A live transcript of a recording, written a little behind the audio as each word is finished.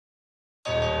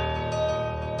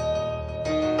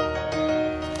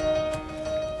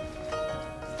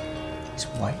He's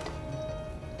white.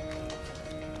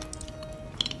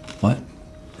 What?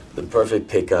 The Perfect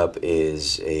Pickup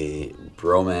is a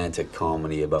romantic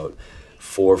comedy about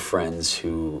four friends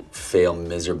who fail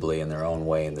miserably in their own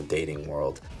way in the dating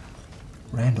world.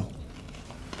 Randall.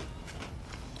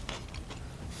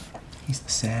 He's the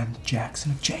Sam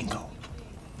Jackson of Django.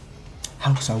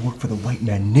 How does I work for the white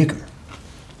man nigger?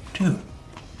 Dude,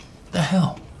 the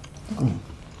hell?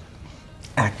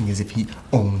 Acting as if he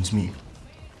owns me.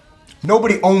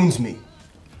 Nobody owns me.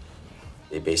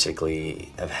 They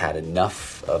basically have had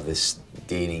enough of this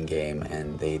dating game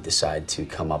and they decide to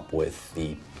come up with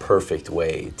the perfect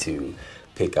way to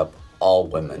pick up all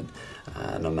women,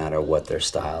 no matter what their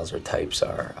styles or types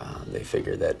are. They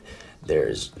figure that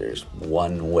there's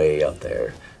one way out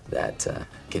there that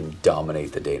can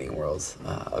dominate the dating world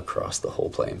across the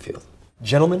whole playing field.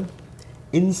 Gentlemen,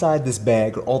 inside this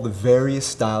bag are all the various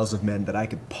styles of men that I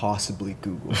could possibly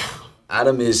Google.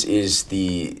 Adam is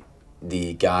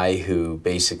the guy who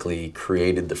basically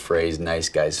created the phrase "nice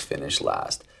guys finish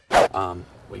last."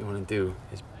 What you want to do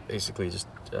is basically just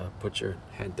put your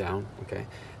head down, okay?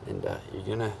 And you're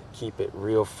gonna keep it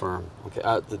real firm, okay?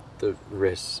 The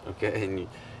wrists, okay? And you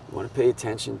want to pay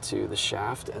attention to the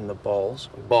shaft and the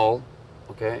ball,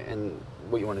 okay? And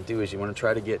what you want to do is you want to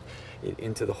try to get it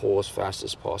into the hole as fast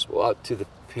as possible, out to the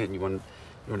pin. You want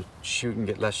to shoot and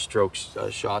get less strokes,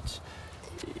 shots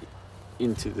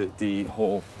into the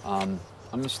hole. I'm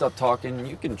gonna stop talking.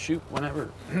 You can shoot whenever.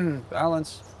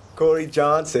 Balance. Corey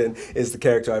Johnson is the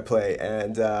character I play,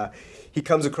 and he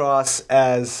comes across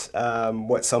as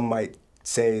what some might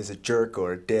say is a jerk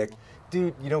or a dick.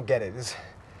 Dude, you don't get it. This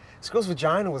girl's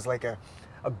vagina was like a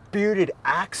bearded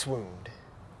axe wound.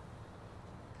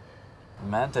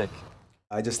 Romantic.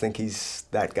 I just think he's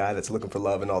that guy that's looking for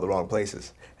love in all the wrong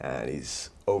places, and he's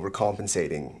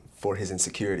overcompensating for his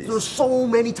insecurities. There's so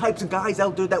many types of guys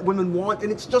out there that women want,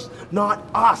 and it's just not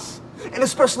us. And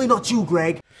especially not you,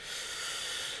 Greg.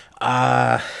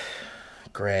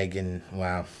 Greg, and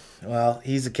wow. Well,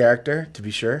 he's a character, to be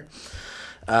sure.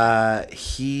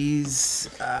 He's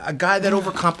a guy that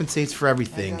overcompensates for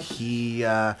everything. He,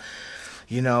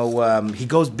 he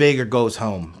goes big or goes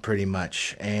home, pretty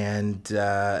much. And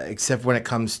except when it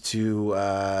comes to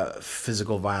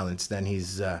physical violence, then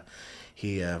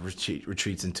he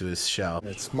retreats into his shell.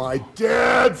 It's my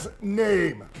dad's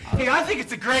name. Hey, I think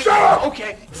it's a great name.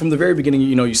 Okay. From the very beginning,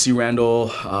 you see Randall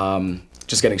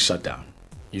just getting shut down.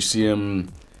 You see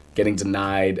him getting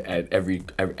denied at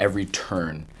every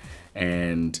turn,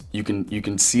 and you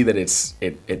can see that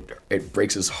it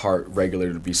breaks his heart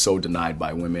regularly to be so denied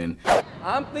by women.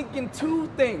 I'm thinking two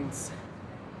things,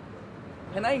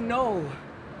 and I know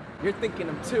you're thinking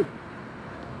them too.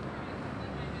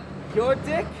 Your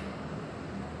dick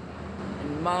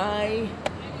and my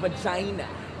vagina.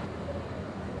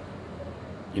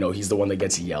 He's the one that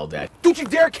gets yelled at. Don't you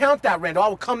dare count that, Randall. I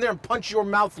will come there and punch your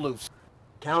mouth loose.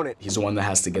 Count it. He's the one that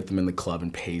has to get them in the club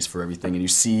and pays for everything, and you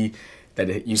see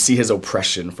his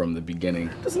oppression from the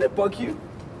beginning. Doesn't it bug you?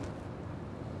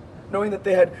 Knowing that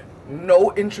they had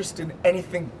no interest in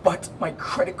anything but my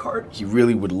credit card? He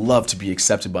really would love to be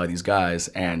accepted by these guys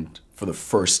and, for the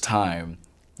first time,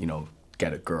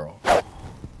 get a girl.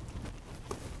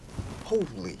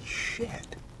 Holy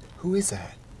shit. Who is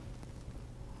that?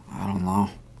 I don't know.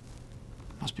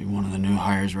 Must be one of the new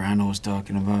hires Randall was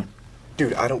talking about.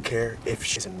 Dude, I don't care if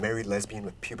she's a married lesbian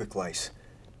with pubic lice.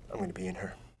 I'm gonna be in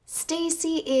her.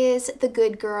 Stacy is the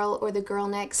good girl or the girl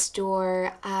next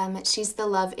door. She's the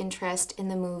love interest in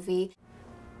the movie.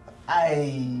 Hey,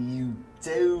 you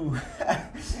do.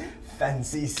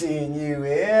 Fancy seeing you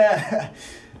here.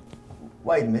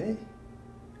 Wait a minute.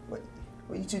 What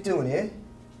are you two doing here?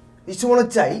 You two on a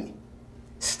date?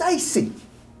 Stacy!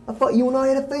 I thought you and I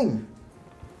had a thing.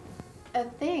 A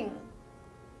thing?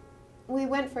 We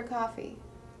went for coffee.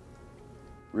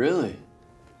 Really?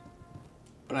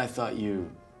 But I thought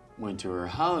you went to her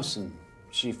house and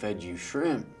she fed you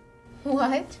shrimp.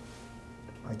 What?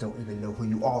 I don't even know who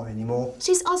you are anymore.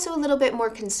 She's also a little bit more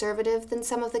conservative than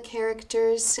some of the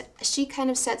characters. She kind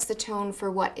of sets the tone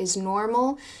for what is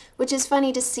normal, which is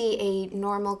funny to see a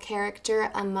normal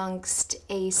character amongst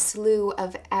a slew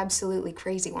of absolutely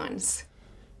crazy ones.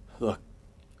 Look,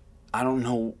 I don't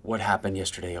know what happened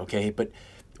yesterday, okay? But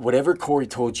whatever Corey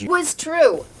told you Was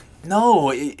true.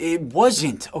 No, it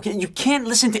wasn't, okay? You can't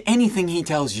listen to anything he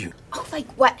tells you. Oh, like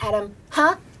what, Adam?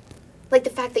 Huh? Like the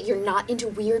fact that you're not into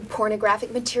weird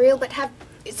pornographic material but have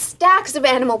stacks of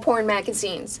animal porn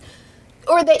magazines.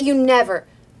 Or that you never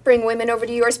bring women over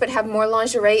to yours but have more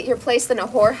lingerie at your place than a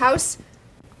whorehouse.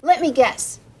 Let me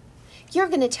guess. You're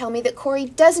gonna tell me that Corey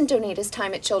doesn't donate his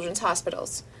time at children's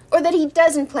hospitals. Or that he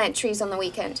doesn't plant trees on the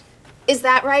weekend. Is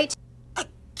that right?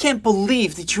 Can't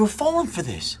believe that you were falling for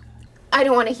this. I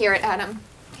don't want to hear it, Adam.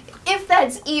 If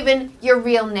that's even your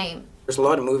real name. There's a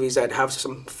lot of movies that have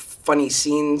some funny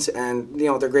scenes and, you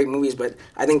know, they're great movies, but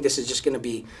I think this is just going to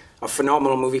be a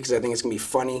phenomenal movie because I think it's going to be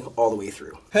funny all the way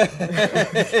through.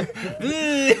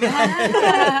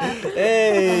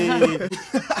 Hey.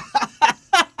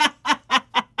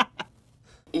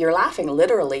 You're laughing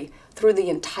literally through the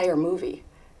entire movie.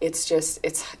 It's just,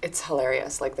 it's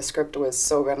hilarious. Like, the script was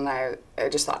so good, and I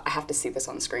just thought, I have to see this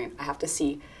on screen. I have to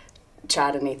see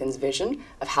Chad and Nathan's vision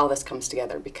of how this comes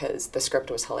together because the script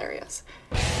was hilarious.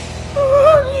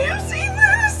 Oh, you've seen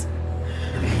this?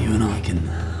 You and I can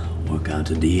work out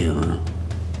a deal, huh?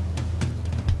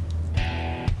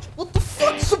 What the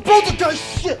fuck's about the guy's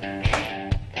shit?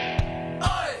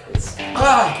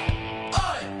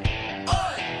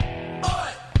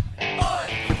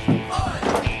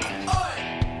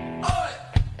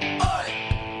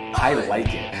 I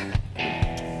like it.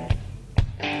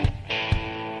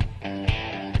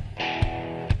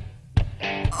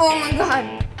 Oh my god.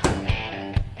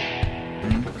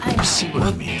 You see what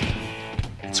I mean?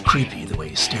 It's creepy the way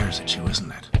he stares at you,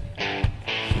 isn't it?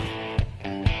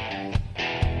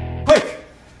 Quick!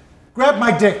 Grab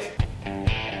my dick!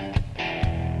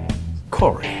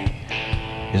 Corey,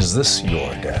 is this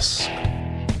your desk?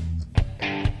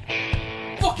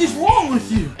 What is wrong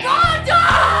with you?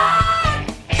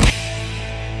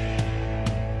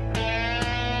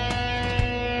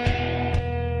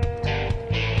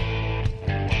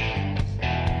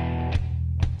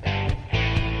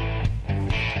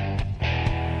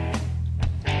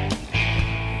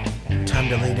 Time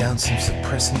to lay down some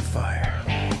suppressant fire.